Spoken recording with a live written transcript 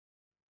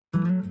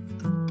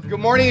Good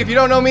morning. If you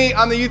don't know me,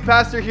 I'm the youth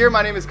pastor here.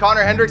 My name is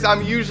Connor Hendricks.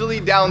 I'm usually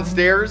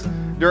downstairs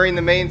during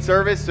the main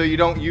service, so you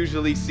don't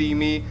usually see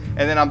me.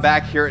 And then I'm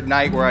back here at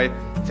night where I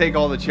take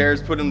all the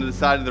chairs, put them to the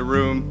side of the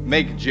room,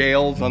 make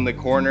jails on the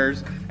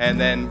corners, and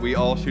then we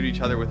all shoot each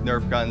other with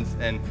Nerf guns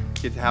and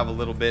get to have a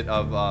little bit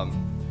of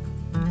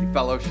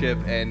fellowship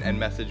and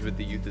message with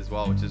the youth as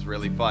well, which is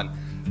really fun.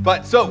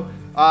 But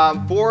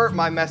for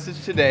my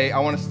message today, I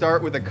want to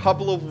start with a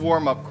couple of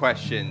warm-up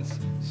questions.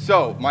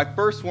 So my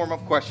first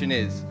warm-up question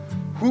is,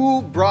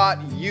 who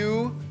brought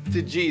you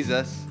to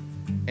Jesus,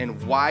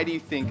 and why do you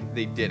think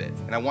they did it?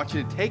 And I want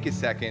you to take a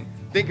second,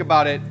 think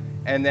about it,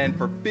 and then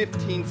for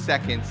 15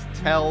 seconds,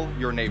 tell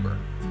your neighbor.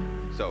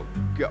 So,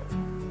 go.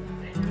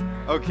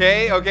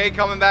 Okay,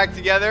 coming back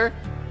together.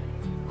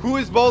 Who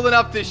is bold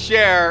enough to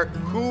share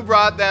who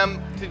brought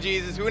them to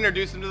Jesus, who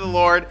introduced them to the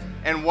Lord,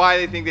 and why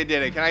they think they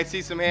did it? Can I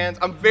see some hands?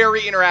 I'm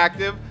very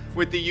interactive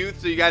with the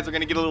youth, so you guys are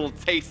going to get a little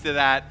taste of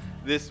that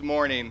this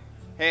morning.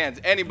 Hands.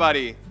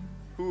 Anybody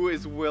who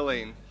is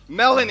willing?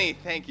 Melanie.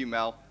 Thank you,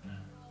 Mel.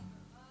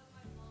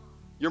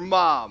 Your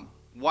mom.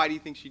 Why do you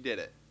think she did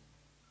it?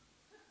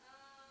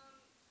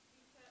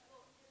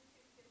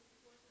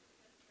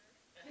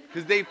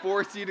 Because they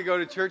forced you to go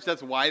to church.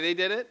 That's why they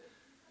did it?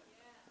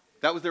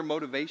 That was their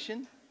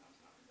motivation?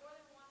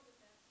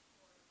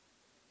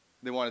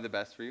 They wanted the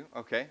best for you?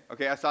 Okay,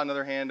 I saw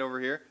another hand over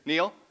here.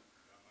 Neil?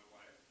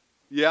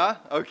 Yeah,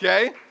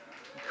 okay.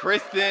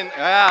 Kristen.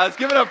 Let's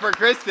give it up for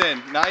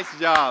Kristen. Nice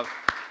job.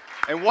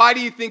 And why do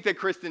you think that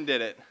Kristen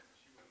did it?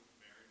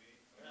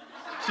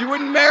 She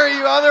wouldn't marry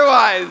you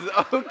otherwise.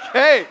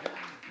 Okay.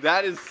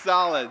 That is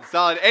solid.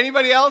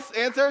 Anybody else?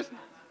 Answers?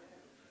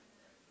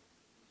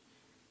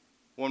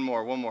 One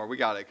more. We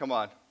got it. Come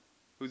on.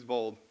 Who's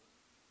bold?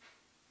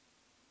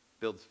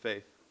 Builds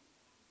faith.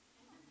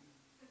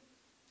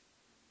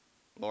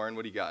 Lauren,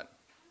 what do you got?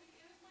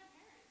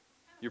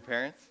 Your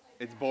parents?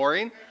 It's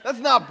boring? That's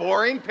not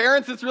boring.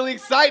 Parents, it's really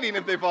exciting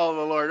if they follow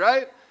the Lord,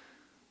 right?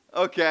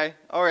 Okay.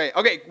 All right.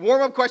 Okay,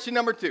 warm-up question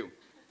number 2.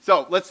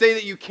 So let's say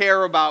that you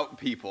care about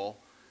people,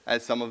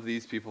 as some of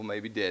these people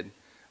maybe did.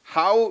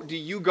 How do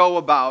you go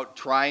about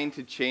trying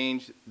to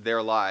change their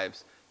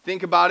lives?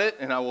 Think about it,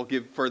 and I will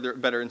give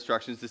better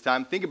instructions this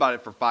time. Think about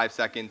it for 5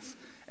 seconds,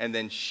 and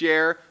then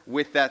share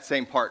with that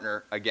same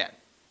partner again.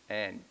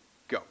 And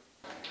go.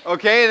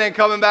 Okay, and then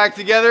coming back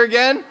together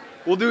again.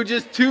 We'll do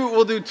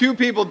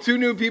two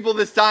new people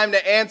this time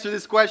to answer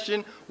this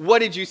question. What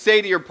did you say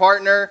to your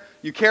partner?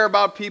 You care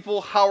about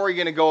people. How are you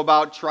going to go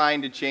about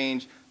trying to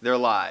change their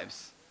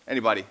lives?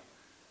 Anybody?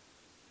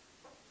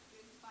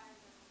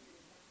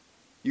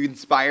 You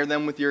inspire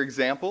them with your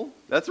example.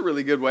 That's a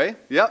really good way.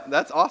 Yep,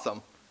 that's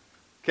awesome.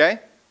 Okay? I used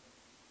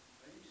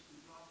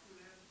to talk to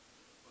them,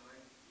 but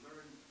I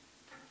learned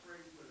to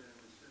pray for them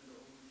and send the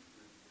Holy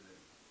Spirit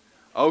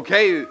to them.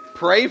 Okay,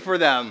 pray for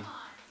them.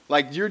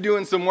 Like you're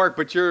doing some work,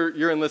 but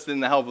you're enlisting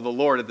the help of the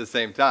Lord at the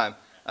same time.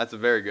 That's a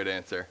very good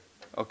answer.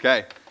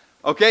 Okay,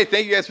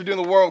 thank you guys for doing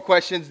the warm-up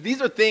questions. These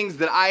are things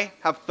that I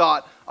have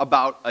thought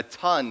about a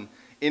ton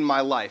in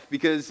my life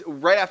because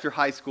right after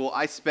high school,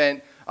 I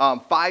spent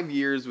 5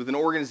 years with an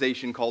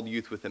organization called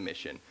Youth with a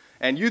Mission.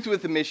 And Youth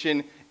with a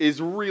Mission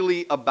is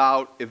really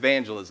about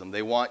evangelism.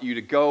 They want you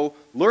to go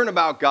learn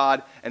about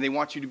God, and they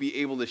want you to be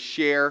able to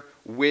share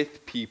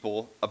with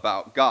people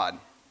about God.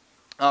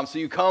 So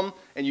you come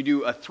and you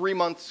do a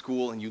 3-month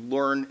school and you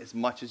learn as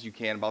much as you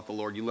can about the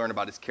Lord. You learn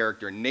about His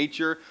character and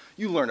nature.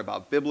 You learn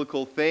about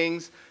biblical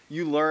things.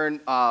 You learn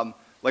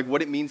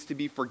what it means to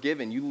be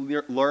forgiven.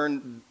 You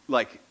learn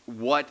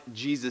what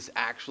Jesus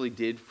actually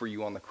did for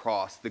you on the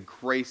cross, the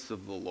grace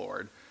of the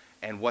Lord,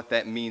 and what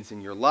that means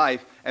in your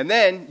life. And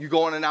then you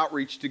go on an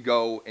outreach to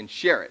go and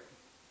share it.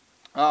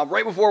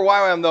 Right before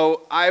YWAM,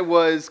 though, I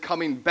was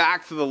coming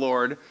back to the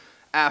Lord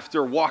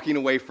after walking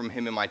away from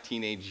Him in my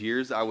teenage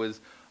years. I was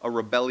a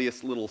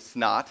rebellious little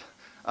snot.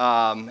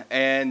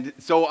 And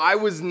so I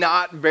was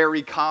not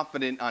very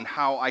confident on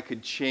how I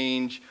could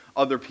change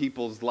other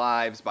people's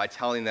lives by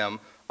telling them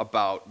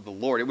about the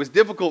Lord. It was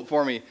difficult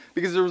for me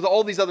because there was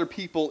all these other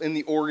people in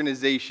the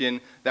organization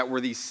that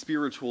were these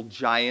spiritual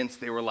giants.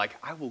 They were like,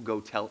 I will go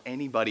tell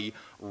anybody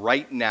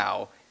right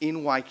now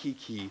in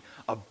Waikiki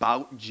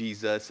about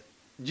Jesus.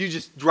 You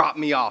just drop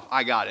me off.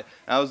 I got it.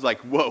 And I was like,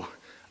 whoa,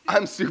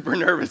 I'm super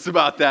nervous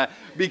about that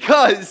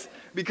because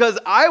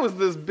I was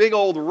this big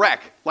old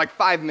wreck like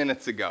 5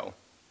 minutes ago.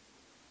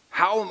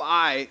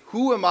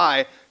 Who am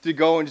I to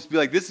go and just be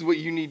like, this is what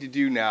you need to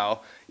do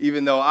now,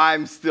 even though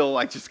I'm still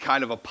like just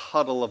kind of a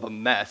puddle of a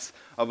mess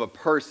of a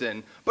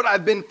person. But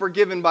I've been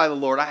forgiven by the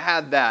Lord. I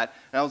had that.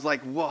 And I was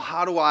like, well,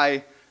 how do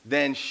I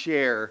then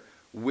share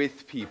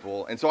with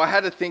people? And so I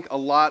had to think a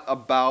lot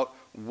about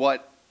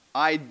what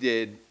I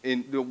did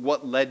and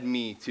what led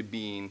me to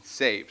being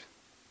saved.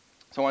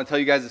 So I want to tell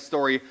you guys a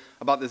story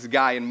about this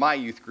guy in my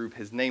youth group.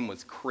 His name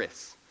was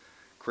Chris.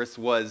 Chris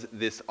was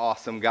this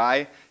awesome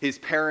guy. His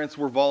parents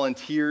were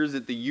volunteers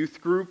at the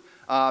youth group.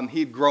 He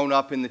had grown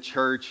up in the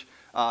church.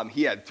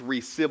 He had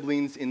 3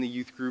 siblings in the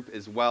youth group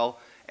as well.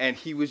 And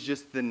he was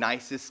just the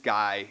nicest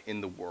guy in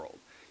the world.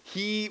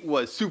 He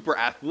was super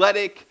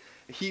athletic.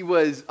 He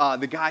was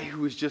the guy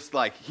who was just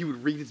like, he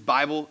would read his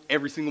Bible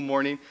every single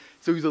morning.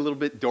 So he's a little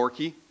bit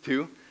dorky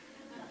too.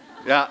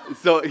 Yeah,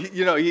 so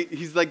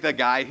he's like that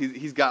guy.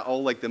 He's got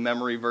all like the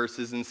memory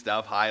verses and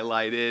stuff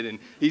highlighted, and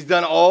he's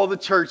done all the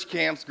church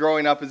camps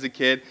growing up as a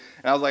kid.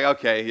 And I was like,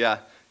 okay, yeah,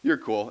 you're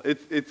cool.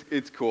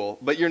 It's cool,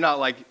 but you're not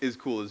like as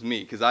cool as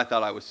me, because I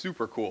thought I was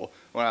super cool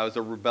when I was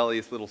a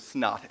rebellious little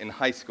snot in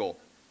high school.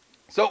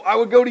 So I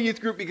would go to youth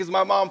group because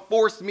my mom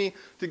forced me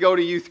to go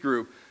to youth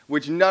group,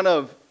 which none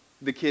of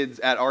the kids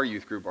at our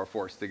youth group are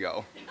forced to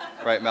go,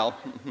 right, Mel?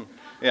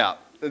 Yeah.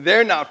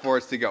 They're not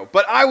forced to go.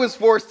 But I was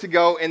forced to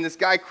go, and this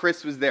guy,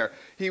 Chris, was there.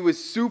 He was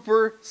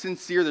super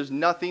sincere. There's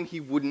nothing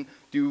he wouldn't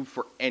do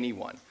for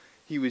anyone.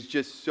 He was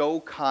just so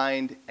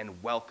kind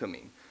and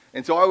welcoming.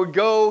 And so I would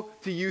go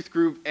to youth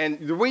group, and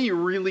the way you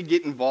really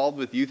get involved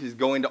with youth is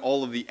going to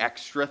all of the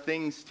extra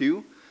things,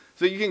 too.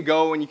 So you can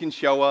go and you can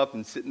show up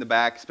and sit in the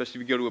back,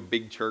 especially if you go to a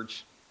big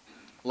church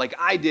like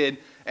I did,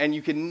 and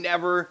you can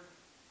never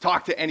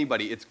talk to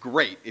anybody. It's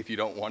great if you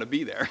don't want to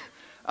be there.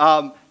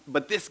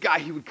 But this guy,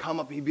 he would come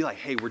up and he'd be like,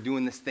 hey, we're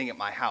doing this thing at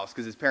my house,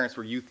 because his parents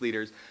were youth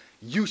leaders.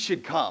 You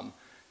should come.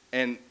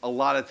 And a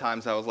lot of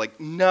times I was like,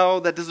 no,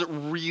 that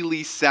doesn't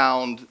really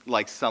sound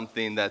like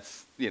something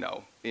that's,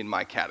 in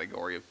my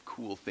category of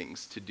cool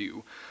things to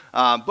do.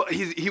 But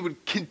he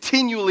would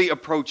continually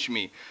approach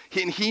me.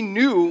 And he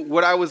knew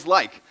what I was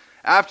like.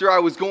 After I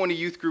was going to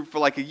youth group for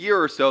like a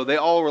year or so, they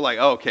all were like,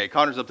 oh, okay,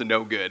 Connor's up to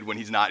no good when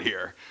he's not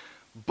here.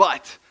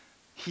 But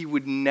he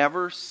would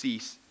never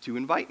cease to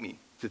invite me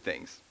to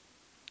things.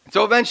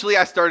 So eventually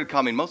I started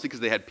coming, mostly because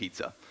they had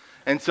pizza.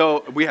 And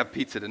so we have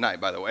pizza tonight,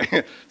 by the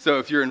way. So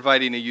if you're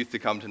inviting a youth to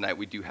come tonight,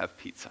 we do have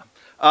pizza.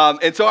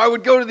 And so I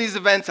would go to these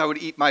events, I would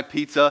eat my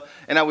pizza,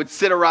 and I would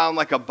sit around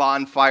like a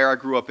bonfire. I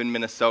grew up in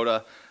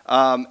Minnesota,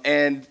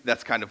 and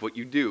that's kind of what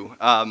you do.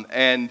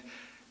 And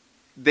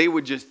they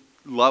would just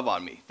love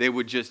on me. They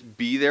would just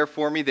be there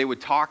for me. They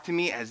would talk to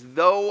me as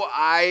though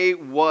I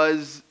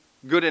was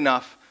good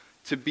enough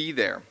to be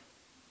there.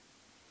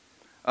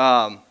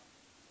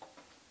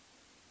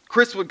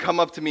 Chris would come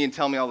up to me and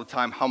tell me all the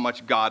time how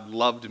much God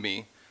loved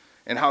me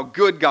and how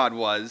good God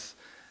was.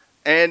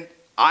 And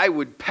I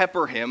would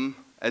pepper him,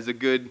 as a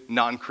good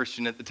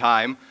non-Christian at the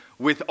time,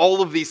 with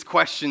all of these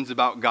questions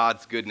about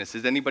God's goodness.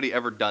 Has anybody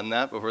ever done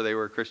that before they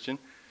were a Christian?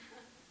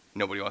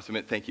 Nobody wants to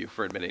admit. Thank you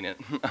for admitting it.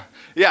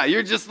 Yeah,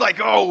 you're just like,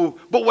 oh,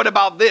 but what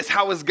about this?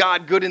 How is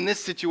God good in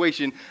this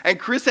situation? And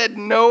Chris had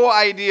no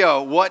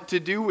idea what to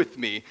do with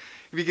me,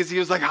 because he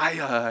was like,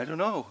 I don't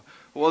know.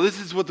 Well, this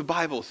is what the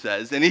Bible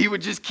says. And he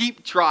would just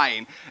keep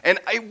trying. And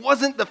it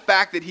wasn't the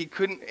fact that he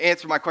couldn't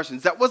answer my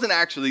questions. That wasn't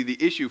actually the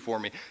issue for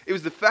me. It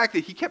was the fact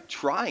that he kept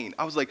trying.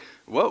 I was like,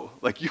 whoa,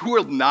 like you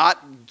will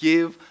not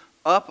give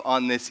up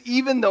on this,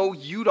 even though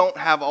you don't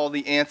have all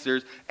the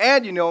answers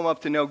and you know I'm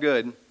up to no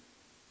good.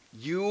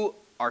 You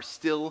are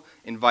still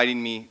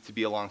inviting me to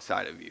be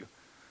alongside of you.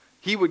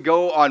 He would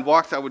go on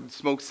walks. I would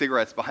smoke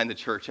cigarettes behind the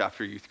church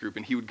after youth group,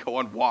 and he would go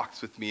on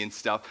walks with me and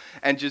stuff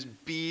and just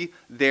be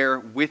there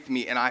with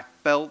me. And I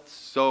felt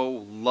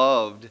so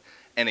loved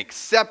and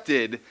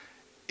accepted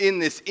in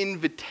this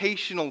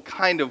invitational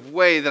kind of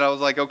way that I was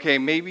like, okay,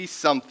 maybe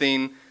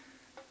something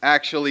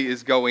actually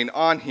is going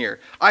on here.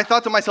 I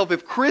thought to myself,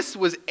 if Chris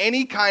was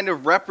any kind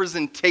of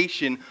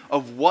representation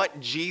of what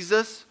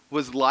Jesus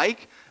was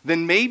like,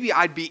 then maybe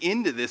I'd be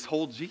into this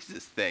whole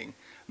Jesus thing.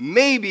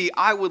 Maybe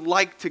I would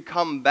like to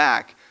come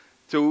back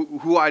to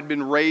who I'd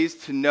been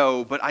raised to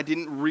know, but I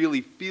didn't really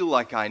feel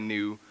like I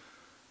knew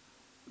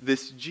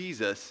this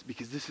Jesus,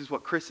 because this is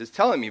what Chris is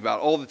telling me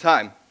about all the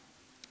time.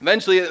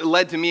 Eventually, it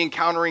led to me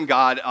encountering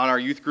God on our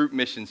youth group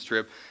missions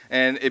trip,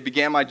 and it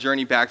began my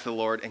journey back to the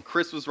Lord, and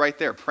Chris was right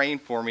there praying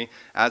for me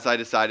as I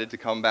decided to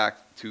come back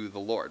to the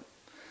Lord.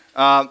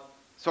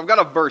 So I've got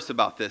a verse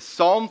about this.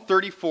 Psalm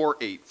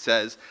 34:8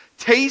 says,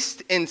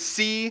 "Taste and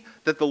see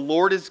that the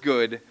Lord is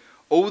good.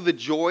 Oh, the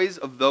joys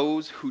of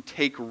those who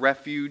take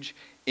refuge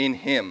in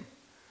him."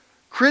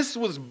 Chris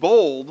was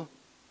bold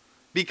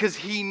because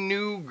he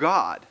knew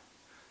God.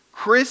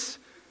 Chris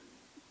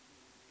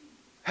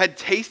had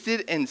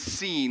tasted and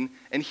seen,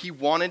 and he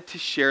wanted to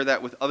share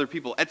that with other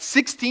people. At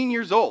 16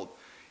 years old,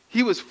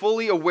 he was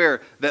fully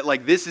aware that,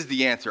 like, this is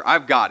the answer.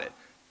 I've got it.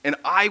 And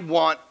I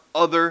want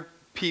other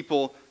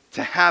people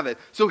to have it.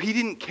 So he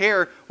didn't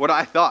care what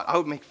I thought. I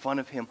would make fun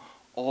of him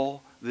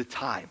all the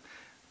time.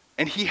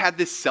 And he had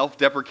this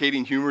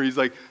self-deprecating humor. He's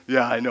like,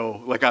 yeah, I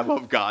know. Like, I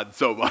love God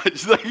so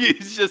much. Like,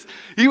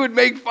 he would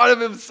make fun of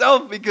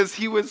himself because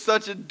he was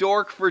such a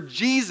dork for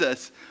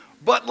Jesus.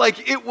 But, like,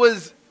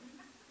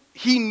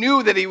 he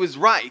knew that he was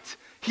right.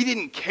 He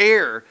didn't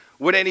care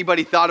what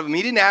anybody thought of him.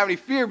 He didn't have any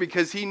fear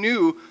because he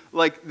knew,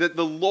 like, that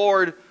the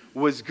Lord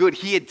was good.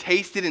 He had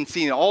tasted and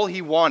seen. All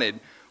he wanted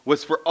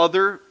was for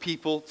other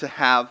people to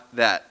have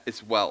that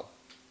as well.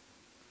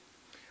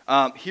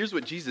 Here's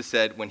what Jesus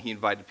said when he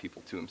invited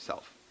people to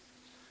himself.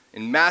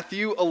 In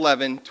Matthew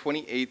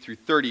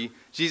 11:28-30,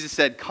 Jesus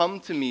said, "Come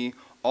to me,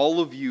 all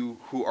of you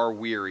who are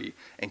weary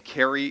and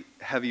carry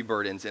heavy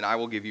burdens, and I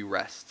will give you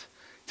rest.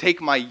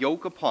 Take my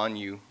yoke upon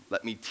you.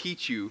 Let me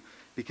teach you,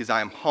 because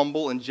I am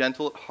humble and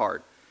gentle at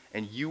heart,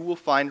 and you will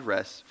find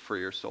rest for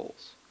your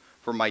souls.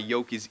 For my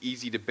yoke is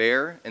easy to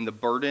bear, and the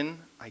burden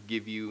I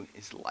give you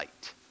is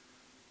light.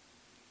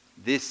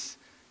 This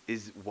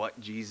is what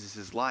Jesus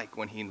is like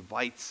when he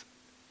invites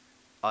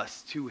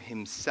us to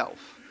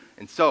himself.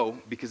 And so,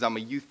 because I'm a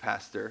youth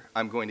pastor,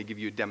 I'm going to give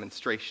you a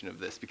demonstration of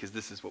this, because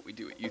this is what we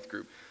do at youth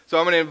group. So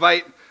I'm going to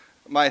invite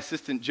my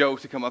assistant Joe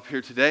to come up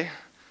here today.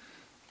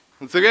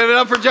 Let's give it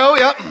up for Joe.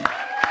 Yep.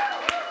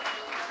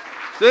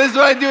 So this is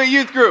what I do at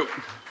youth group.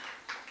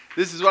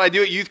 This is what I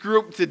do at youth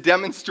group to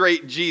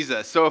demonstrate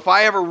Jesus. So if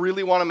I ever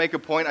really want to make a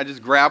point, I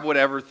just grab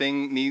whatever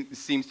thing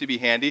seems to be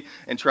handy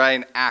and try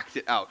and act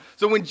it out.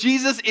 So when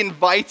Jesus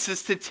invites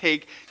us to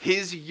take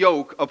his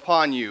yoke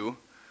upon you,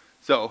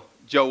 so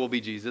Joe will be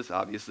Jesus.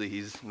 Obviously,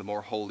 he's the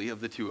more holy of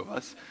the two of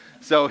us.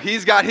 So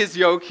he's got his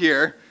yoke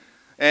here.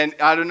 And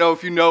I don't know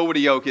if you know what a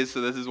yoke is, so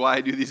this is why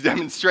I do these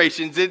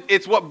demonstrations.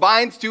 It's what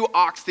binds two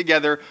ox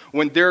together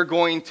when they're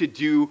going to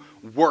do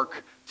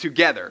work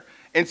together.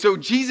 And so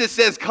Jesus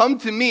says, come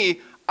to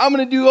me. I'm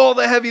going to do all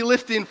the heavy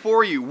lifting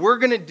for you. We're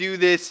going to do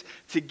this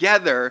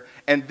together,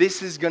 and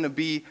this is going to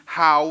be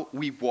how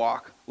we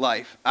walk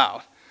life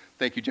out.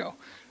 Thank you, Joe.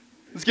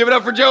 Let's give it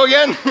up for Joe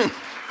again.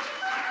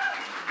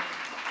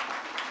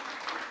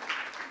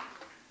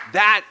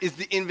 That is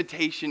the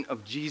invitation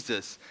of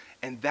Jesus.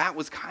 And that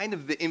was kind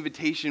of the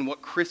invitation,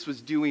 what Chris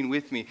was doing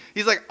with me.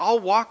 He's like, I'll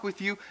walk with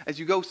you as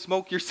you go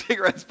smoke your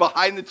cigarettes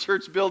behind the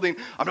church building.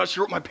 I'm not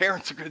sure what my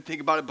parents are going to think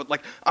about it, but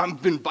like,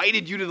 I've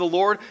invited you to the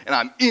Lord, and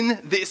I'm in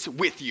this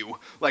with you.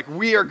 Like,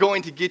 we are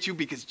going to get you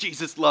because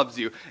Jesus loves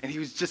you. And he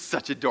was just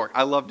such a dork.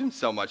 I loved him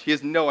so much. He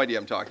has no idea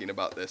I'm talking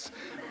about this.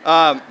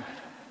 But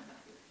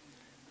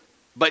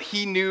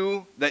he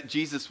knew that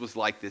Jesus was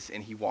like this,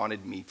 and he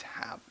wanted me to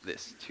have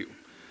this too.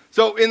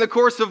 So in the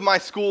course of my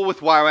school with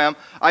YWAM,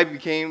 I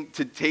became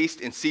to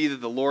taste and see that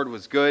the Lord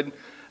was good.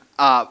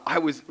 I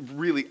was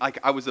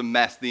a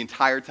mess the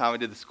entire time I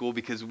did the school,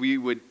 because we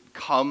would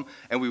come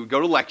and we would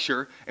go to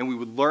lecture and we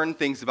would learn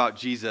things about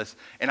Jesus,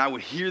 and I would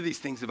hear these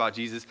things about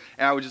Jesus,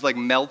 and I would just like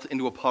melt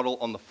into a puddle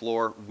on the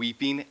floor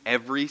weeping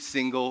every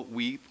single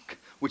week,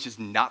 which is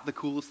not the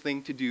coolest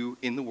thing to do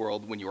in the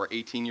world when you are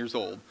 18 years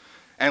old.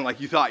 And like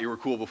you thought you were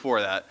cool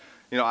before that.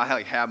 You know, I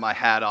like had my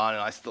hat on,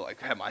 and I still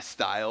like had my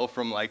style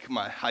from like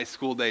my high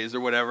school days or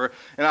whatever.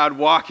 And I'd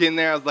walk in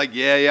there, I was like,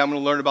 yeah, I'm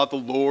going to learn about the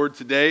Lord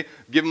today,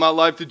 giving my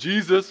life to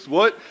Jesus,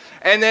 what?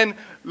 And then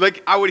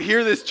like I would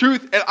hear this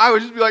truth, and I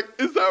would just be like,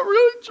 is that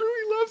really true?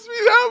 He loves me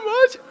that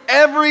much?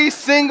 Every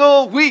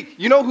single week.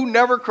 You know who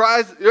never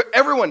cries?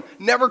 Everyone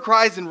never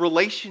cries in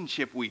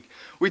relationship week.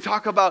 We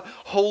talk about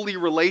holy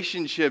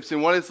relationships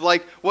and what it's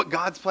like, what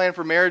God's plan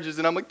for marriage is,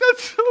 and I'm like,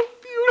 that's so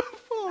beautiful.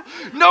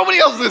 Nobody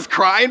else is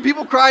crying.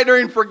 People cry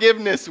during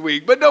forgiveness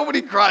week, but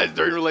nobody cries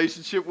during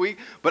relationship week.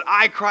 But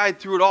I cried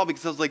through it all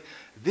because I was like,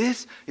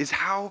 this is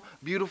how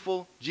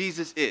beautiful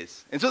Jesus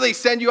is. And so they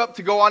send you up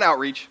to go on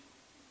outreach.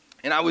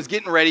 And I was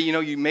getting ready. You know,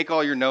 you make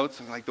all your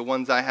notes, like the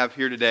ones I have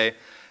here today.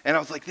 And I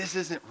was like, this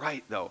isn't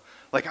right, though.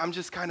 Like, I'm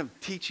just kind of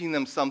teaching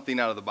them something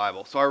out of the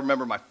Bible. So I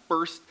remember my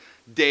first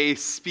day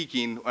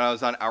speaking when I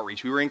was on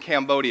outreach. We were in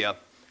Cambodia,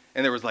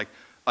 and there was like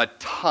a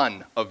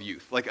ton of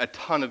youth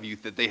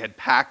that they had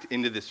packed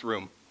into this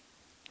room.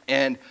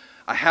 And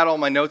I had all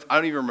my notes. I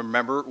don't even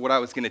remember what I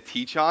was going to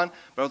teach on,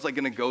 but I was like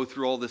going to go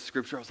through all this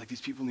scripture. I was like,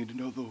 these people need to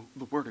know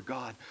the word of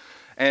God.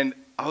 And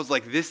I was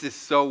like, this is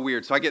so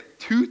weird. So I get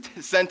two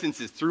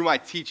sentences through my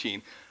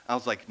teaching. I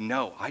was like,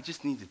 no, I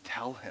just need to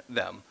tell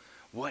them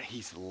what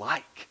he's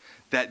like,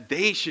 that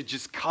they should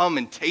just come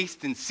and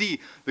taste and see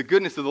the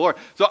goodness of the Lord.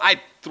 So I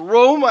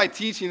throw my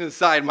teaching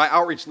aside. My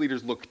outreach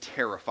leaders look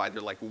terrified.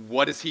 They're like,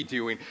 what is he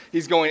doing?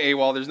 He's going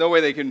AWOL. There's no way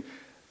they can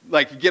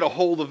like get a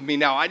hold of me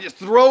now. I just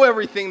throw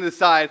everything to the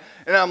side,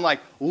 and I'm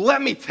like,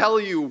 let me tell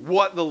you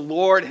what the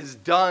Lord has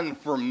done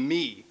for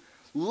me.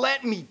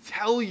 Let me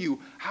tell you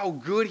how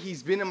good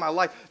he's been in my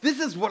life. This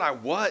is what I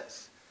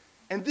was,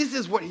 and this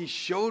is what he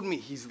showed me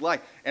he's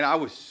like. And I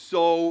was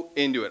so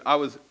into it. I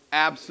was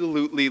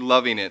absolutely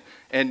loving it,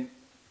 and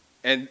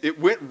it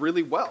went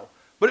really well.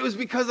 But it was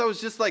because I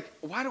was just like,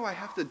 why do I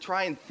have to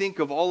try and think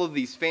of all of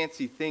these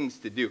fancy things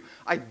to do?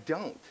 I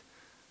don't.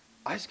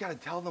 I just got to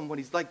tell them what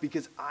he's like,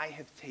 because I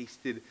have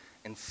tasted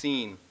and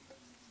seen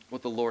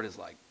what the Lord is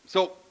like.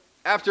 So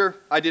after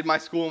I did my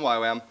school in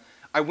YWAM,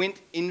 I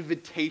went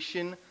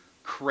invitation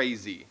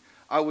crazy.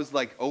 I was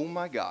like, oh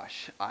my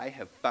gosh, I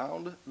have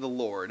found the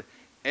Lord.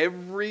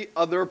 Every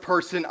other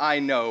person I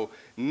know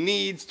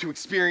needs to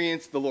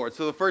experience the Lord.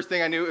 So the first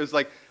thing I knew was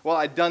like, well,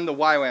 I'd done the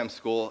YWAM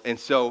school, and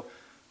so,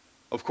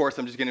 of course,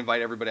 I'm just going to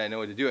invite everybody I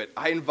know to do it.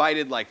 I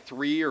invited like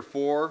 3 or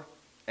 4,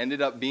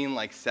 ended up being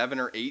like 7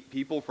 or 8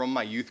 people from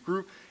my youth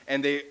group,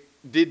 and they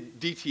did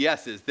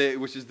DTSs,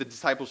 which is the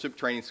Discipleship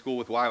Training School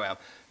with YWAM.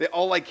 They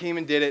all like came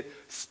and did it.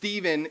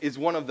 Stephen is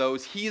one of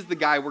those. He's the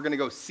guy we're going to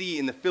go see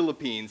in the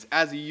Philippines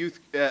as a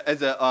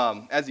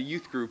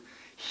youth group.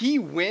 He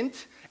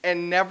went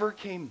and never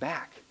came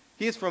back.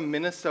 He is from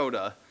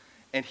Minnesota,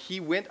 and he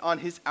went on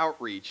his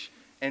outreach,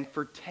 and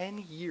for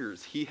 10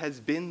 years he has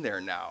been there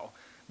now,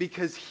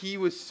 because he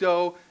was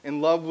so in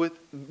love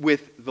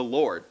with the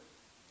Lord.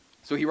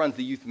 So he runs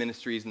the youth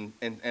ministries and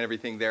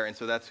everything there, and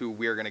so that's who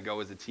we're going to go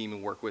as a team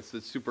and work with, so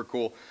it's super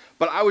cool.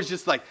 But I was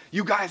just like,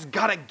 you guys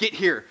got to get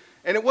here.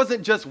 And it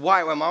wasn't just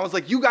YWAM. I was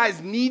like, you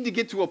guys need to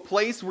get to a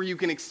place where you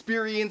can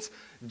experience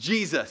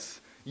Jesus.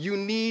 You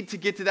need to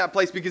get to that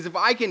place, because if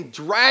I can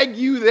drag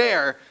you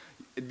there,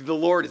 the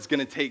Lord is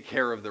going to take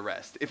care of the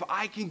rest. If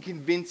I can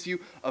convince you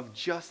of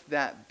just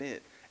that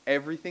bit,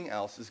 everything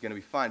else is going to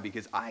be fine,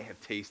 because I have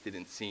tasted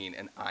and seen,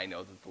 and I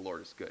know that the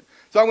Lord is good.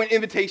 So I went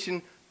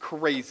invitation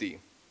crazy.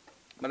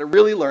 But I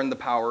really learned the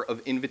power of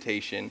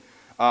invitation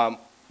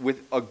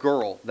with a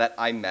girl that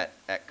I met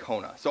at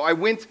Kona. So I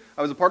was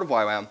a part of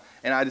YWAM,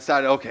 and I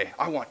decided, okay,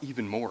 I want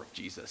even more of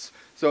Jesus.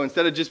 So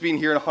instead of just being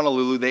here in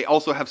Honolulu, they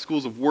also have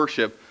schools of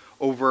worship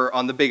over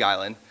on the Big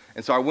Island.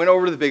 And so I went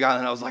over to the Big Island,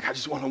 and I was like, I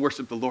just want to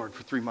worship the Lord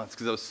for 3 months,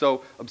 because I was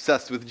so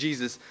obsessed with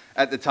Jesus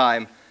at the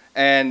time.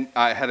 And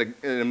I had an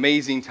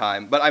amazing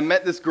time. But I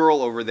met this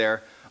girl over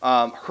there.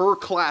 Her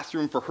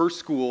classroom for her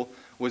school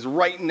was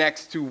right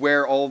next to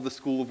where all of the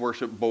School of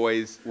Worship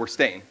boys were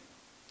staying.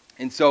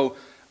 And so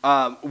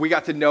we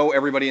got to know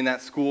everybody in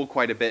that school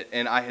quite a bit.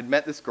 And I had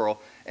met this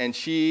girl, and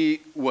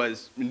she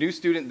was a new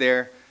student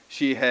there.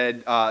 She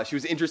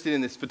was interested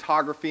in this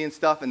photography and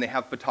stuff, and they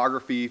have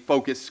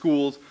photography-focused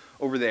schools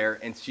over there.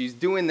 And she's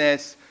doing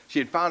this. She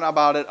had found out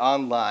about it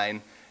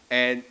online,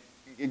 and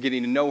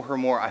getting to know her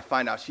more, I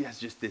find out she has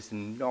just this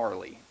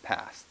gnarly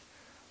past.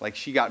 Like,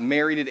 she got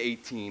married at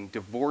 18,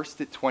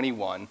 divorced at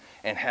 21,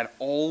 and had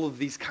all of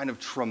these kind of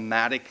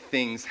traumatic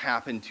things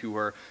happen to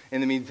her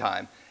in the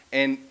meantime.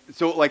 And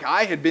so, like,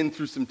 I had been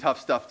through some tough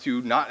stuff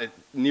too, not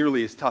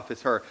nearly as tough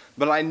as her,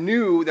 but I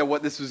knew that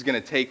what this was going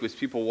to take was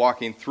people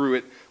walking through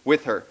it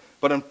with her.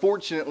 But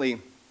unfortunately,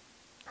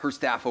 her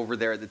staff over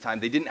there at the time,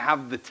 they didn't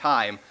have the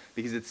time,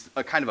 because it's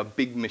a kind of a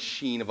big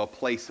machine of a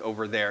place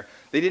over there.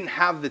 They didn't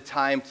have the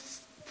time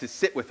to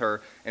sit with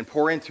her and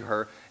pour into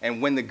her.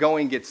 And when the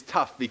going gets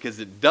tough, because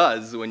it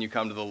does when you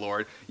come to the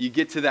Lord, you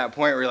get to that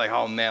point where you're like,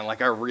 oh man,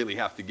 like I really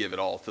have to give it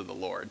all to the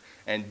Lord.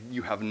 And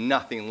you have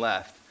nothing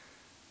left.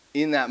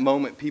 In that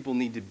moment, people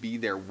need to be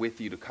there with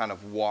you to kind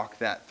of walk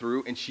that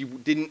through. And she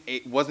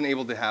wasn't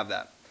able to have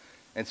that.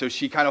 And so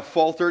she kind of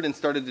faltered and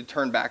started to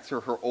turn back to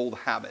her old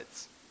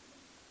habits.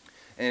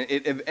 And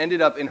it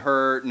ended up in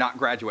her not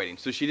graduating.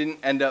 So she didn't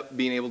end up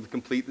being able to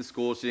complete the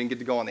school. She didn't get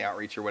to go on the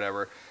outreach or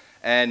whatever.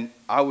 And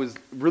I was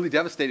really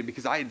devastated,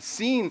 because I had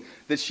seen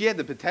that she had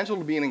the potential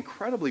to be an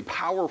incredibly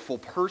powerful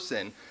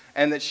person,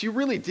 and that she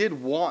really did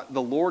want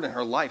the Lord in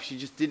her life. She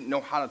just didn't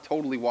know how to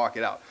totally walk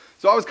it out.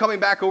 So I was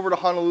coming back over to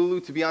Honolulu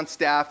to be on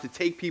staff, to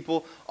take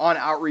people on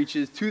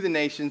outreaches to the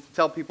nations, to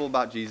tell people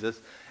about Jesus.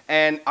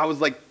 And I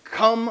was like,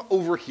 come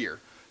over here.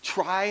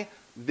 Try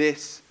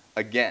this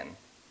again.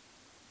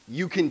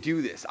 You can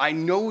do this. I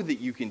know that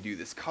you can do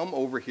this. Come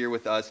over here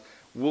with us.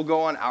 We'll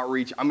go on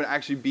outreach. I'm going to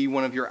actually be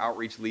one of your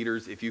outreach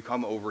leaders if you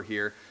come over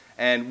here,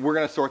 and we're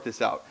going to sort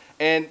this out.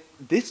 And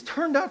this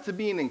turned out to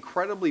be an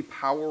incredibly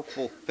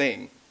powerful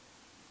thing,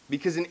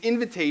 because an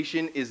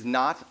invitation is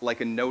not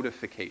like a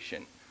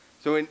notification.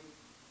 So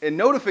a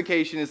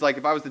notification is like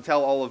if I was to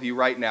tell all of you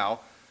right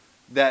now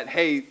that,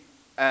 hey,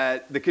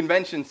 at the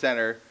convention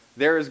center,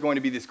 there is going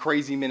to be this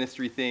crazy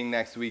ministry thing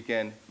next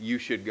weekend. You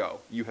should go.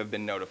 You have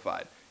been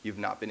notified. You've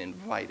not been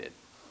invited.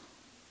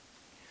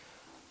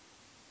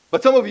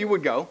 But some of you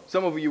would go.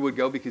 Some of you would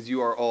go because you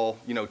are all,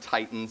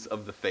 titans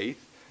of the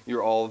faith.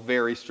 You're all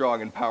very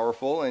strong and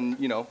powerful and,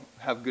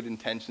 have good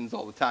intentions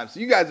all the time. So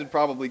you guys would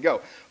probably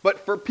go.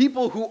 But for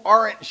people who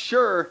aren't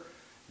sure,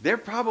 they're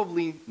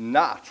probably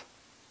not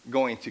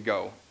going to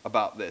go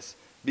about this,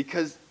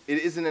 because it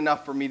isn't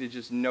enough for me to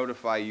just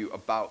notify you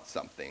about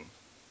something.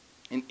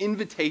 An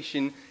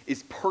invitation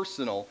is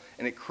personal,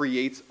 and it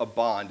creates a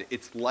bond.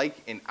 It's like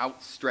an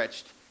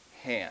outstretched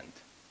hand.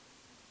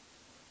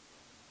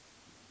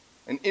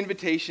 An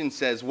invitation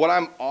says, what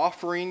I'm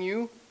offering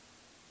you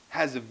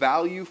has a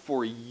value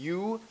for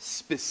you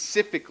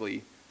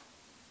specifically.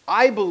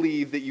 I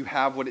believe that you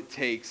have what it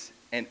takes,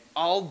 and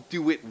I'll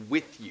do it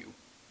with you.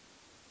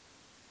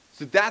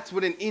 So that's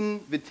what an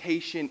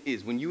invitation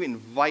is. When you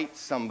invite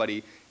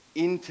somebody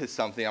into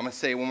something, I'm going to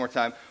say it one more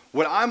time.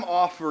 What I'm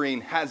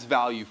offering has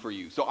value for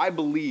you. So I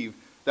believe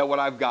that what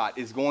I've got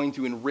is going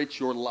to enrich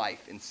your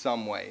life in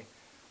some way.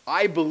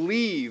 I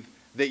believe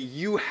that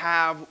you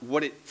have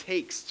what it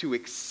takes to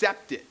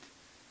accept it.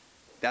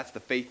 That's the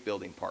faith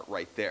building part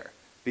right there.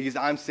 Because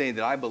I'm saying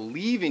that I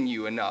believe in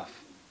you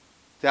enough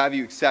to have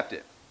you accept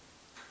it.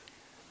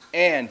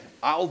 And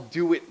I'll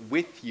do it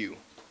with you.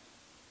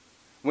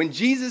 When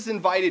Jesus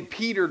invited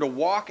Peter to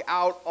walk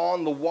out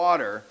on the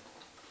water,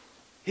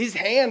 his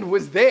hand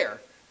was there.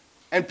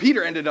 And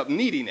Peter ended up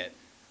needing it.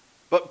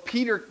 But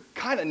Peter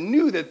kind of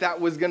knew that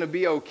that was going to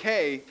be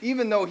okay,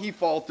 even though he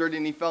faltered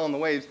and he fell in the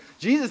waves.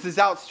 Jesus'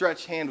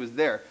 outstretched hand was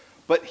there.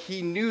 But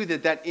he knew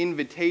that that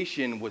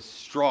invitation was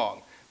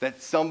strong,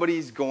 that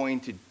somebody's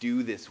going to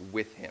do this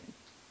with him.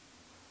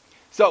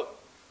 So,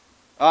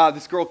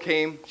 this girl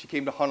came. She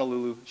came to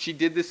Honolulu. She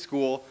did this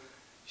school.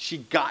 she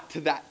got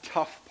to that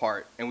tough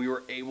part, and we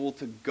were able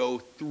to go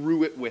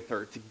through it with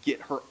her to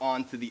get her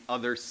onto the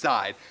other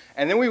side.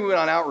 And then we went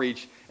on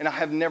outreach, and I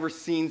have never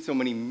seen so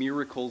many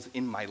miracles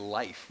in my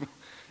life.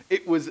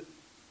 It was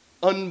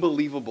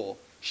unbelievable.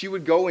 She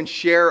would go and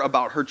share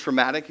about her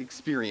traumatic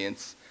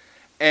experience,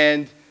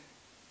 and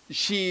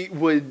she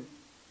would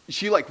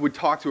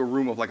talk to a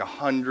room of like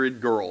 100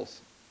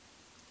 girls,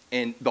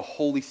 and the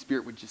Holy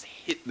Spirit would just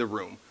hit the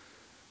room.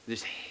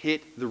 Just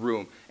hit the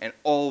room, and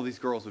all of these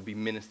girls would be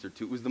ministered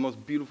to. It was the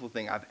most beautiful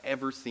thing I've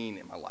ever seen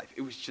in my life.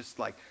 It was just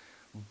like,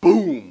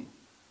 boom,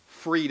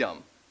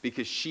 freedom,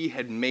 because she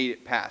had made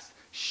it past.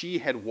 She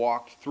had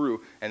walked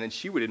through, and then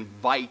she would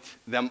invite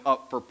them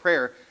up for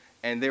prayer,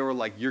 and they were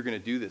like, you're going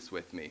to do this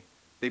with me.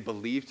 They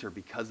believed her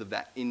because of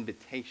that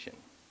invitation.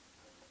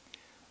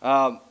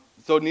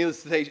 So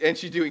needless to say, and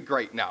she's doing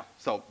great now.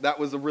 So that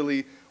was a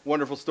really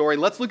wonderful story.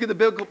 Let's look at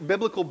the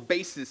biblical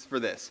basis for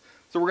this.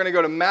 So we're going to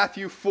go to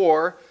Matthew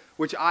 4,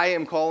 which I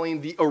am calling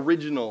the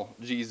original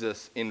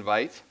Jesus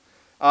invite.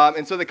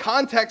 And so the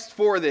context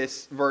for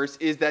this verse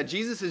is that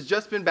Jesus has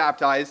just been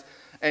baptized,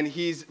 and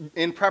he's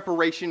in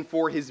preparation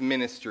for his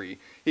ministry.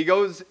 He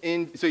goes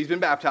in, so he's been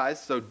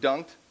baptized, so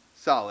dunked,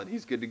 solid,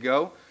 he's good to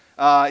go.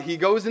 He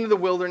goes into the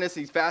wilderness,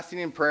 he's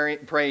fasting and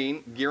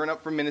praying, gearing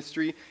up for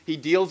ministry. He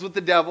deals with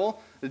the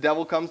devil. The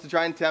devil comes to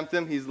try and tempt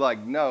him. He's like,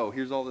 no,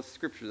 here's all the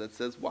scripture that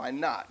says, why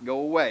not? Go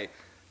away.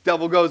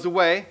 Devil goes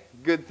away,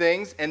 good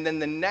things. And then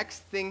the next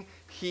thing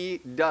he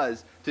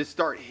does to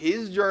start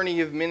his journey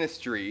of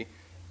ministry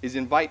is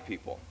invite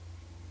people.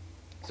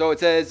 So it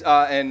says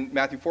in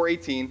Matthew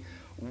 4:18,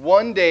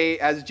 one day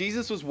as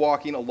Jesus was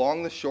walking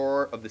along the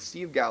shore of the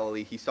Sea of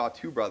Galilee, he saw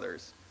two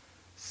brothers,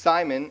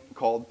 Simon,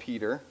 called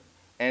Peter,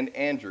 and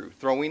Andrew,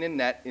 throwing a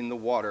net in the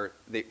water,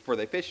 for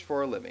they fished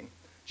for a living.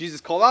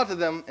 Jesus called out to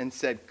them and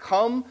said,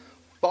 come,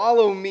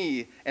 follow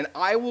me, and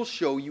I will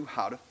show you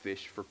how to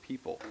fish for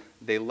people.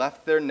 They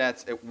left their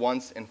nets at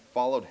once and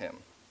followed him.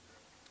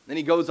 Then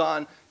he goes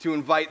on to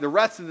invite the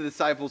rest of the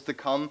disciples to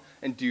come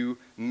and do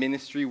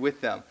ministry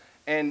with them.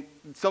 And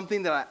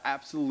something that I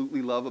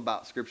absolutely love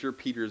about Scripture,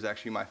 Peter is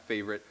actually my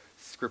favorite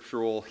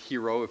scriptural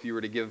hero, if you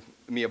were to give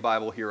me a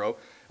Bible hero,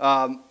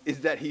 is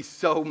that he's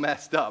so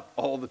messed up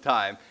all the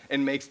time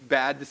and makes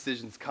bad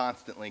decisions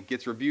constantly,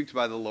 gets rebuked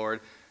by the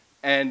Lord,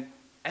 and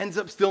ends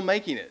up still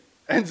making it,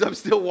 ends up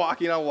still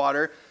walking on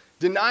water,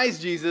 denies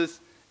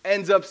Jesus,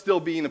 ends up still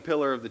being a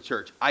pillar of the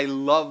church. I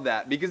love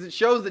that because it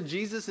shows that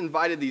Jesus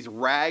invited these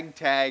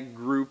ragtag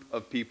group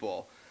of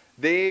people.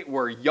 They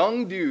were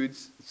young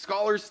dudes.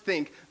 Scholars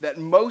think that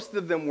most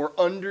of them were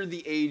under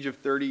the age of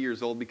 30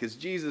 years old because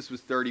Jesus was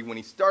 30 when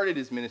he started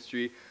his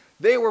ministry.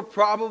 They were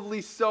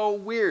probably so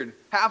weird.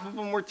 Half of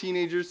them were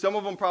teenagers. Some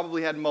of them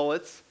probably had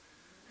mullets,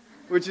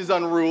 which is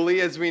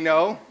unruly, as we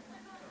know.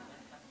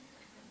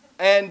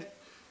 And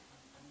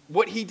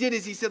what he did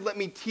is he said, let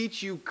me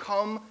teach you,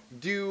 come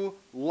do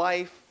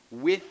life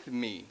with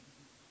me.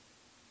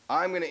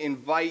 I'm going to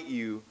invite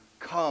you,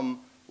 come,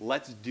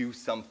 let's do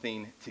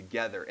something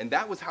together. And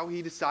that was how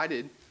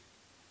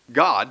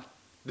God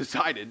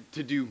decided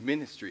to do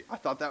ministry. I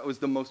thought that was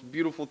the most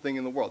beautiful thing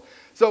in the world.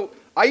 So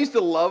I used to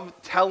love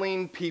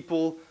telling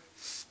people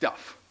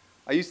stuff.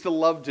 I used to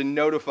love to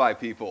notify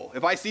people.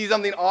 If I see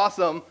something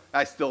awesome,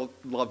 I still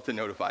love to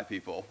notify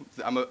people.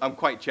 I'm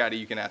quite chatty.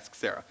 You can ask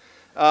Sarah.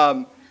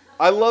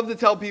 I love to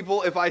tell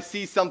people if I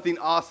see something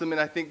awesome and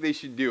I think they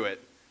should do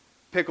it.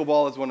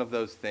 Pickleball is one of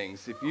those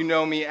things. If you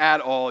know me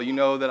at all, you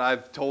know that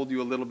I've told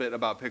you a little bit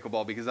about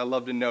pickleball because I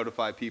love to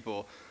notify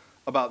people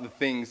about the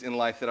things in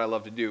life that I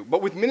love to do.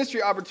 But with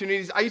ministry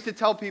opportunities, I used to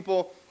tell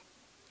people,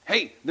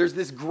 hey, there's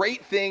this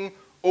great thing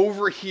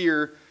over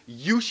here.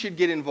 You should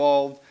get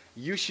involved.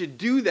 You should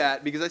do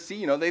that because I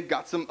see, they've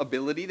got some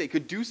ability. They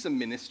could do some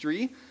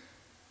ministry.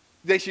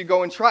 They should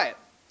go and try it.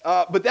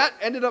 But that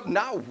ended up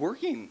not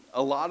working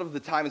a lot of the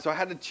time, and so I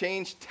had to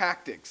change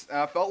tactics.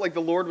 I felt like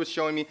the Lord was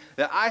showing me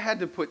that I had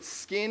to put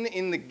skin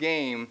in the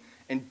game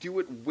and do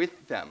it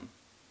with them,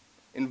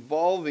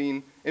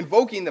 invoking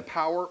the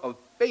power of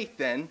faith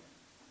then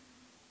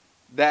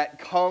that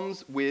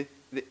comes with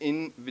the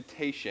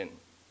invitation.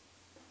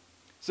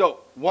 So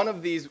one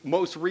of these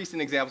most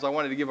recent examples, I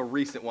wanted to give a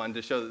recent one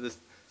to show that this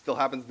still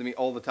happens to me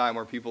all the time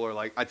where people are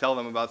like, I tell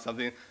them about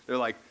something, they're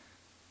like,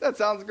 that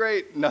sounds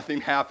great,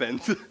 nothing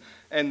happens.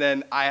 And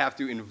then I have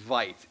to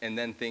invite, and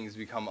then things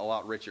become a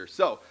lot richer.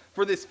 So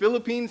for this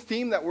Philippines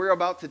team that we're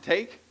about to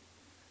take,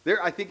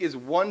 there I think is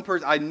one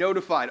person. I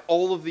notified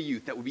all of the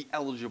youth that would be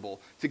eligible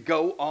to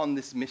go on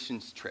this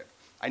missions trip.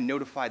 I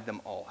notified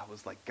them all. I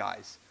was like,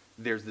 guys,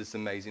 there's this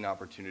amazing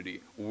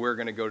opportunity. We're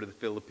going to go to the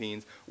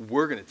Philippines.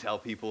 We're going to tell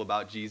people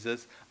about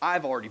Jesus.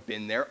 I've already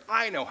been there.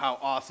 I know how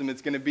awesome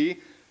it's going to be.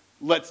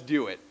 Let's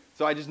do it.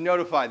 So I just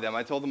notified them.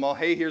 I told them all,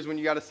 hey, here's when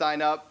you got to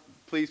sign up.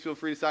 Please feel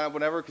free to sign up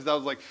whenever, because I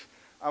was like,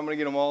 I'm going to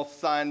get them all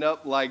signed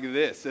up like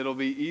this. It'll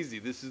be easy.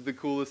 This is the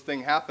coolest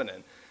thing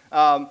happening.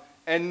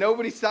 And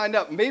nobody signed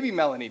up. Maybe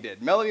Melanie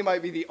did. Melanie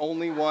might be the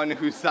only one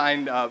who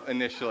signed up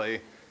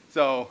initially.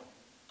 So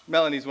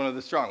Melanie's one of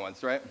the strong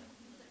ones, right?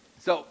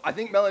 So I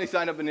think Melanie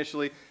signed up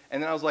initially,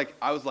 And then I was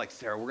like,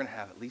 Sarah, we're going to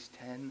have at least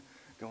 10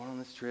 going on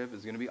this trip.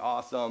 It's going to be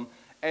awesome.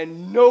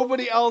 And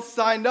nobody else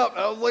signed up. And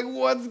I was like,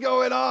 what's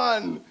going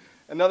on?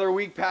 Another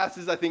week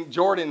passes. I think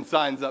Jordan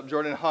signs up,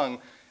 Jordan Hung.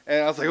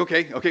 And I was like,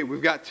 okay,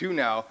 we've got 2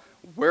 now.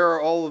 Where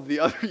are all of the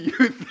other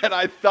youth that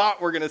I thought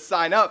were going to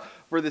sign up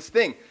for this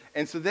thing?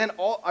 And so then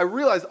I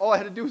realized all I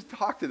had to do was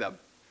talk to them.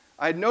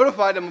 I had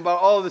notified them about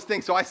all of this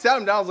thing. So I sat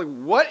them down. I was like,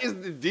 what is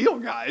the deal,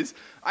 guys?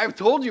 I've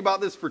told you about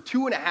this for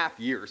 2.5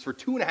 years. For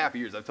 2.5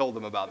 years, I've told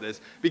them about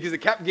this because it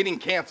kept getting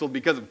canceled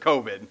because of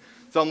COVID.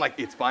 So I'm like,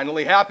 it's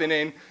finally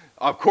happening.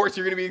 Of course,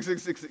 you're going to be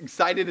as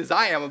excited as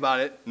I am about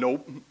it.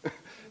 Nope.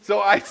 So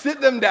I sit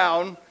them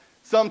down,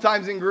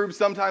 sometimes in groups,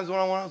 sometimes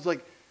one-on-one. I was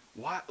like,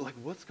 what? Like,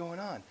 what's going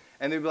on?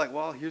 And they'd be like,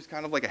 well, here's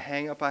kind of like a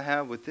hang-up I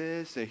have with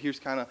this, and here's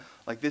kind of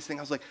like this thing.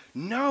 I was like,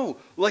 no,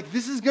 like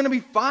this is going to be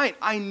fine.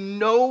 I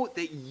know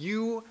that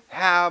you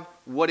have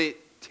what it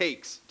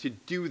takes to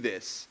do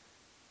this.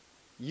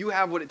 You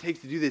have what it takes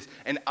to do this,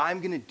 and I'm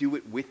going to do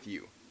it with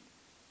you.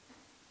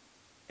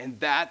 And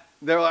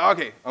they're like,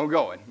 okay, I'm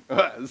going.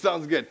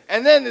 Sounds good.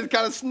 And then it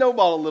kind of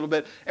snowballed a little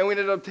bit, and we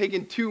ended up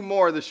taking 2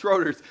 more of the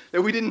Schroeders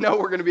that we didn't know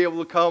were going to be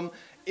able to come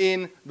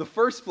in the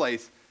first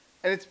place.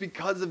 And it's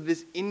because of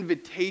this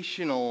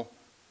invitational,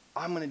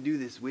 I'm going to do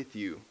this with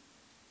you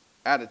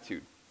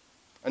attitude.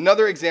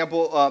 Another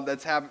example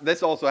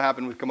this also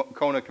happened with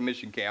Kona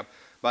Commission Camp,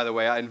 by the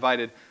way. I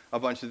invited a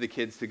bunch of the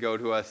kids to go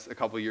to us a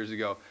couple years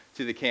ago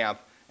to the camp,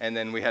 and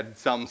then we had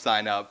some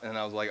sign up, and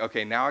I was like,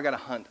 okay, now I got to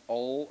hunt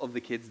all of the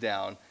kids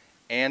down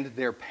and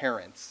their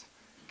parents.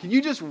 Can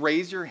you just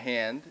raise your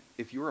hand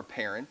if you're a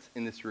parent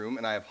in this room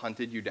and I have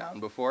hunted you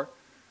down before?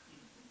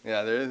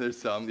 Yeah, there's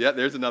some. Yeah,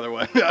 there's another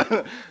one. You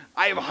got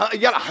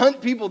to hunt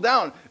people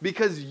down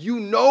because you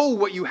know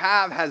what you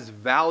have has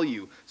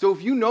value. So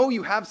if you know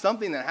you have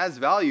something that has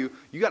value,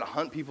 you got to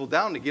hunt people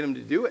down to get them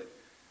to do it.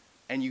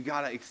 And you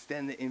got to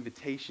extend the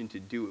invitation to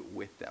do it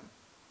with them.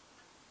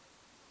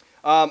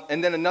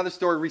 And then another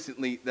story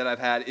recently that I've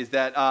had is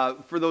that,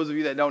 for those of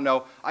you that don't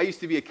know, I used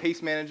to be a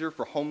case manager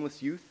for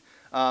homeless youth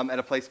at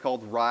a place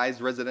called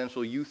RISE,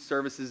 Residential Youth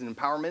Services and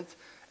Empowerment.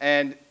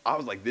 And I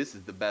was like, this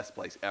is the best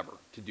place ever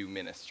to do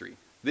ministry.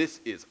 This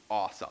is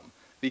awesome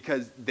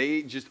because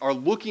they just are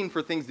looking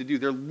for things to do.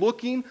 They're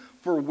looking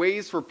for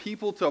ways for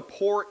people to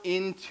pour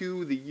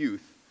into the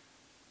youth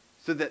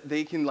so that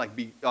they can like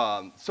be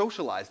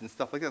socialized and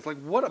stuff like that. It's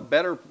like what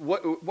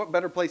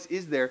better place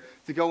is there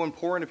to go and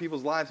pour into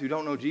people's lives who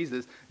don't know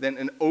Jesus than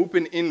an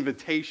open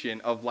invitation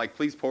of like,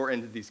 please pour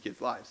into these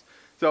kids' lives.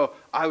 So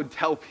I would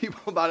tell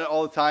people about it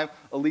all the time.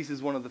 Elise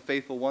is one of the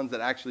faithful ones that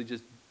actually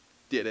just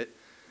did it.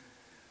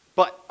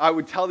 But I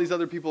would tell these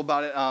other people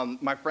about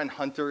it. My friend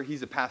Hunter,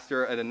 he's a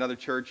pastor at another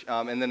church,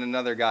 and then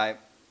another guy,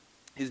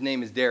 his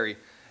name is Derry.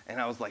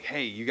 And I was like,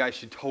 hey, you guys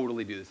should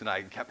totally do this. And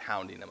I kept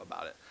hounding them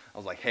about it. I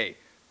was like, hey,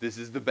 this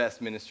is the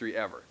best ministry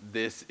ever.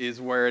 This is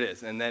where it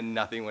is. And then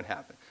nothing would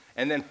happen.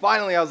 And then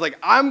finally I was like,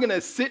 I'm going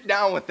to sit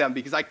down with them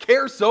because I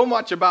care so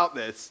much about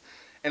this.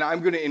 And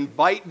I'm going to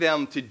invite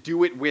them to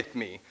do it with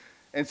me.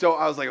 And so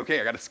I was like, okay,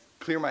 I got to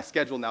clear my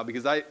schedule now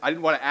because I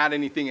didn't want to add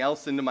anything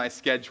else into my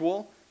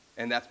schedule.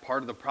 And that's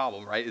part of the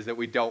problem, right, is that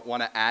we don't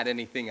want to add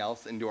anything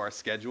else into our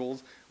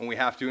schedules when we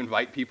have to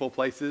invite people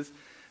places.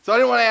 So I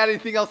didn't want to add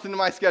anything else into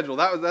my schedule.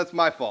 That's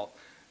my fault.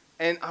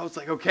 And I was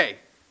like, okay,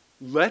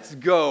 let's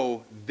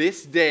go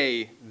this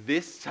day,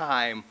 this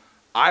time.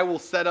 I will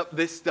set up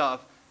this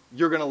stuff.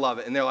 You're going to love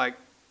it. And they're like,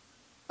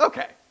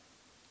 okay,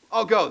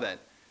 I'll go then.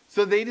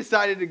 So they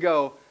decided to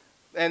go.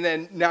 And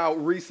then now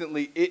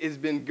recently it has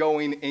been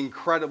going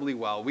incredibly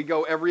well. We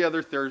go every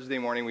other Thursday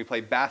morning. We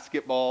play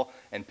basketball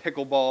and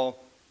pickleball.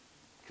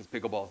 Because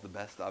pickleball is the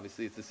best,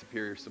 obviously. It's a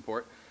superior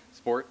sport.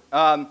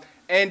 And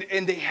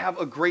they have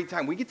a great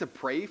time. We get to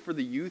pray for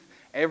the youth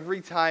every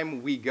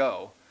time we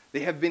go. They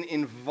have been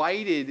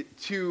invited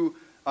to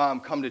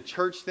come to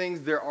church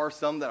things. There are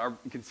some that are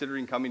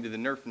considering coming to the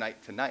Nerf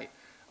night tonight.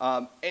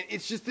 And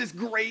it's just this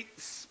great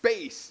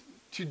space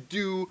to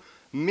do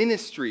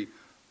ministry.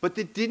 But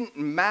that didn't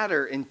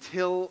matter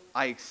until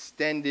I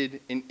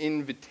extended an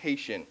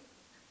invitation.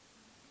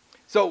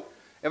 So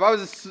if I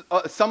was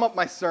to sum up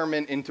my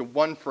sermon into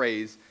one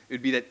phrase, it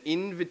would be that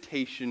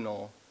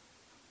invitational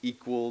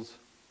equals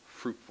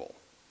fruitful.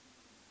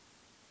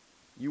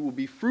 You will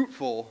be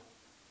fruitful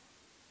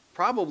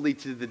probably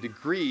to the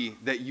degree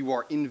that you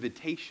are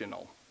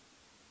invitational.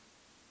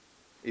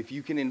 If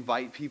you can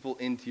invite people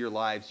into your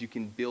lives, you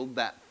can build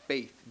that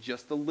faith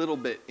just a little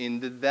bit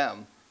into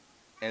them,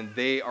 and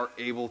they are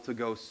able to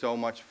go so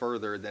much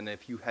further than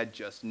if you had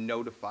just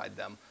notified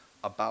them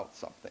about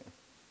something.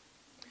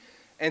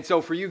 And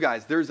so for you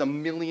guys, there's a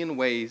million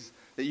ways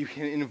that you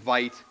can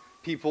invite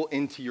people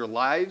into your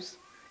lives,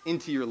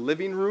 into your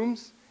living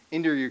rooms,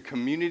 into your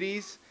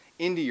communities,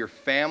 into your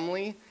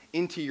family,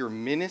 into your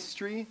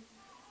ministry.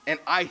 And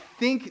I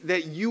think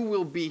that you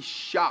will be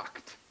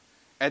shocked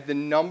at the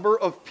number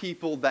of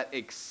people that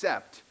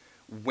accept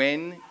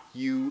when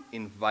you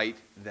invite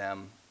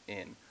them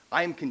in.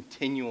 I am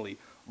continually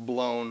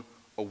blown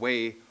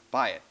away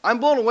by it. I'm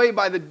blown away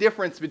by the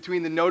difference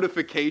between the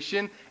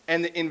notification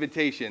and the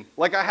invitation.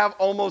 Like, I have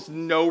almost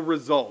no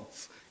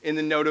results in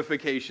the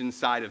notification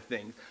side of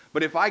things.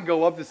 But if I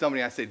go up to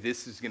somebody and I say,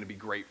 this is going to be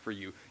great for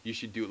you, you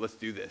should do it, let's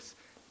do this.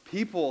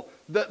 People,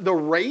 the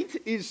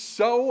rate is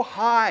so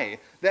high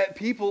that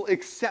people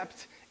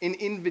accept an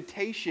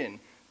invitation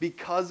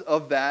because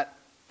of that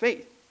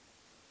faith.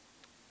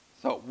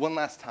 So, one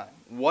last time,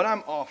 what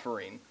I'm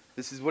offering,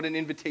 this is what an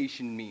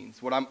invitation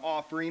means. What I'm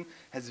offering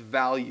has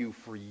value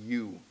for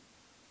you.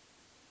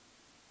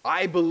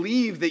 I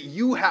believe that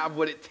you have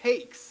what it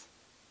takes,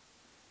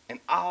 and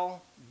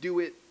I'll do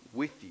it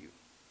with you.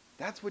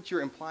 That's what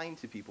you're implying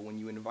to people when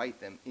you invite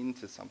them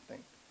into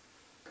something.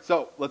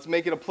 So let's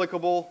make it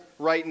applicable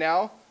right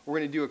now. We're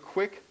going to do a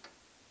quick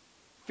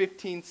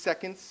 15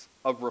 seconds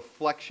of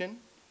reflection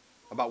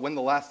about when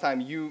the last time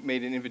you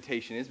made an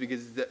invitation is,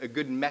 because it's a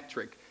good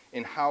metric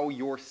in how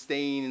you're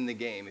staying in the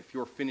game, if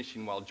you're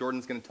finishing well.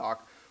 Jordan's going to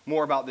talk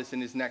more about this in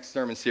his next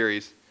sermon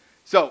series.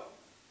 So,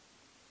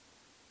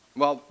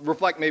 well,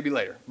 reflect maybe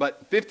later,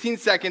 but 15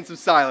 seconds of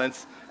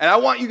silence. And I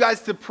want you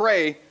guys to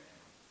pray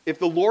if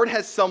the Lord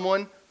has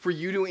someone for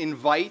you to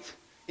invite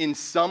in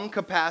some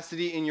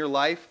capacity in your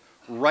life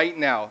right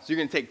now. So you're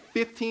going to take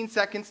 15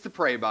 seconds to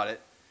pray about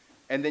it,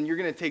 and then you're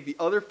going to take the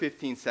other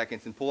 15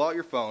 seconds and pull out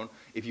your phone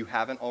if you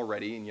haven't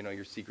already, and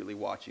you're secretly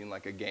watching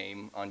like a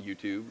game on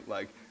YouTube.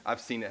 Like, I've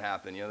seen it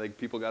happen. Like,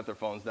 people got their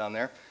phones down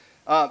there.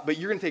 But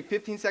you're going to take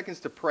 15 seconds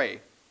to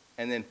pray,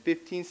 and then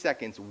 15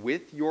 seconds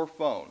with your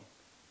phone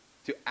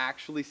to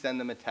actually send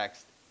them a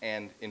text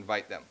and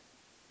invite them.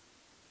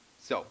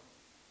 So,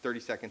 30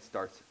 seconds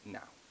starts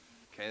now.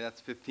 Okay,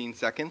 that's 15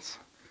 seconds.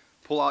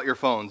 Pull out your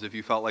phones if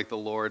you felt like the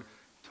Lord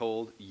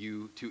told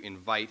you to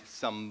invite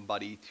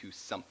somebody to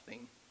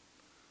something.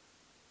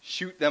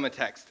 Shoot them a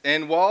text.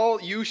 And while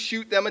you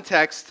shoot them a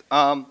text,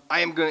 I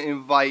am going to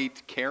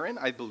invite Karen,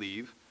 I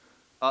believe,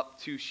 up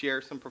to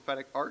share some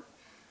prophetic art.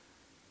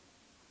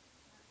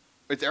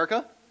 It's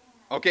Erica?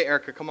 Okay,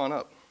 Erica, come on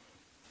up.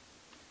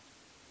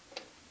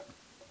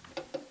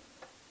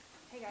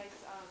 Hey guys,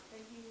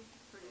 thank you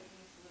for giving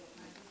us a little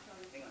time to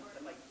show your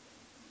support.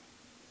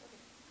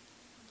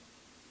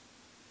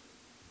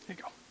 There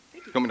you go.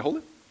 Thank you. You want me to hold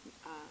it?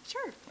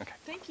 Sure. Okay.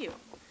 Thank you.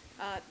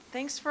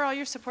 Thanks for all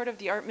your support of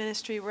the art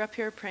ministry. We're up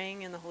here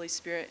praying in the Holy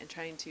Spirit and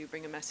trying to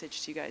bring a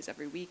message to you guys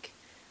every week.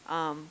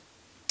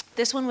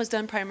 This one was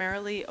done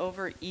primarily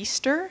over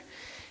Easter,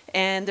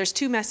 and there's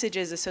two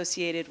messages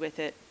associated with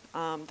it.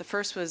 The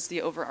first was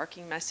the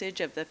overarching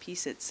message of the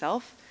piece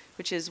itself,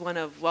 which is one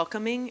of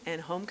welcoming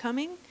and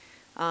homecoming,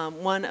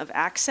 one of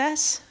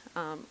access.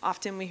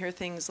 Often we hear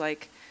things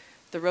like,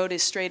 the road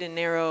is straight and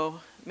narrow,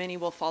 many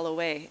will fall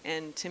away.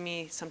 And to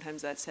me,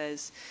 sometimes that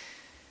says,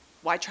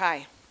 why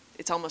try?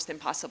 It's almost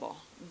impossible.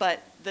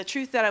 But the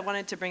truth that I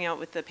wanted to bring out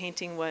with the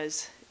painting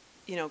was,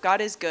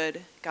 God is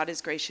good, God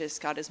is gracious,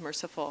 God is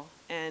merciful,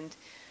 and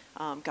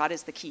God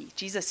is the key.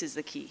 Jesus is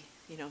the key.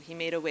 He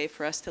made a way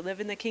for us to live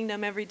in the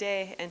kingdom every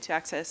day and to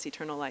access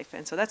eternal life.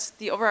 And so that's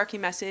the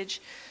overarching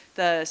message.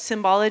 The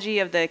symbology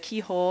of the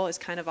keyhole is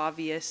kind of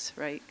obvious,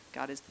 right?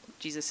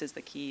 Jesus is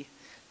the key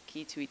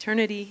to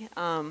eternity.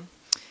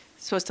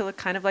 It's supposed to look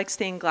kind of like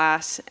stained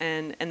glass,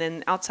 and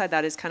then outside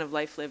that is kind of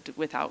life lived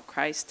without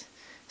Christ.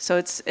 So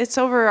it's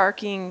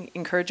overarching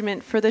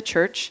encouragement for the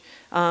church.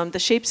 The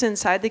shapes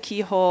inside the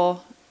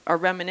keyhole are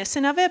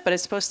reminiscent of it, but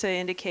it's supposed to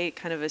indicate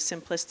kind of a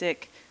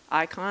simplistic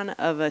icon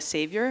of a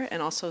savior,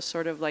 and also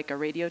sort of like a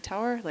radio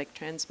tower, like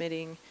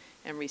transmitting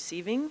and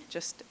receiving,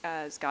 just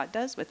as God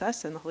does with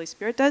us and the Holy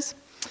Spirit does.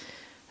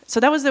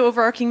 So that was the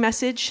overarching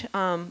message.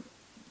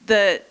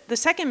 The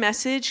second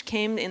message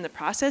came in the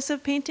process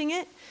of painting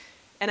it,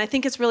 and I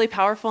think it's really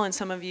powerful, and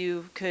some of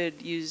you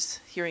could use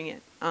hearing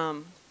it,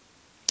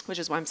 which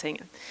is why I'm saying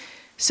it.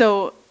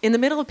 So in the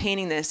middle of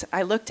painting this,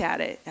 I looked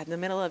at it in the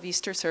middle of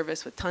Easter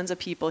service with tons of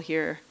people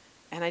here,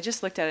 and I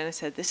just looked at it and I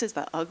said, this is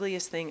the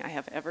ugliest thing I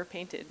have ever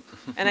painted.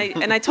 And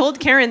I told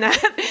Karen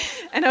that,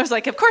 and I was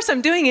like, of course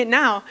I'm doing it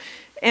now.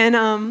 And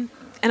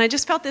I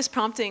just felt this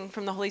prompting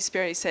from the Holy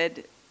Spirit. He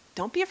said,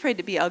 don't be afraid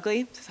to be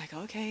ugly. I was like,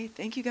 okay,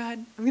 thank you, God.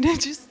 I'm going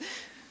to just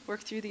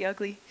work through the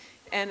ugly.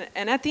 And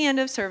at the end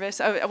of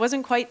service, I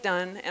wasn't quite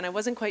done, and I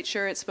wasn't quite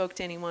sure it spoke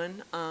to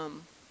anyone.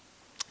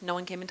 No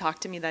one came and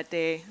talked to me that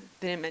day.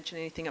 They didn't mention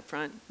anything up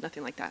front,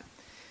 nothing like that.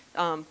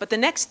 But the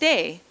next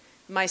day,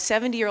 my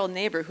 70-year-old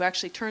neighbor, who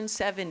actually turned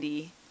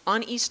 70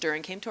 on Easter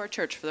and came to our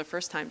church for the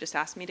first time, just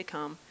asked me to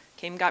come,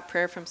 got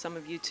prayer from some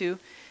of you too.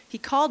 He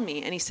called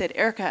me and he said,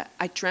 Erica,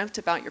 I dreamt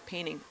about your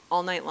painting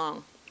all night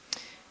long.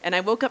 And I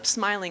woke up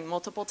smiling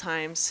multiple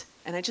times,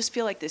 and I just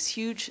feel like this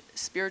huge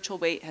spiritual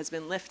weight has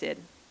been lifted.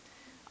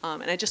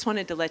 And I just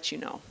wanted to let you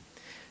know.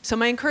 So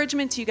my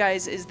encouragement to you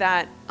guys is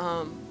that,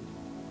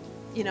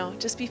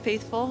 just be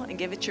faithful and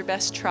give it your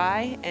best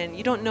try. And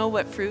you don't know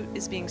what fruit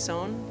is being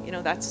sown.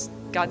 That's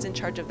God's in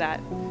charge of that.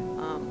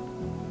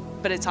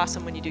 But it's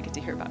awesome when you do get to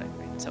hear about it.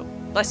 Right? So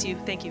bless you.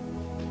 Thank you.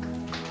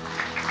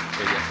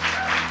 Very good.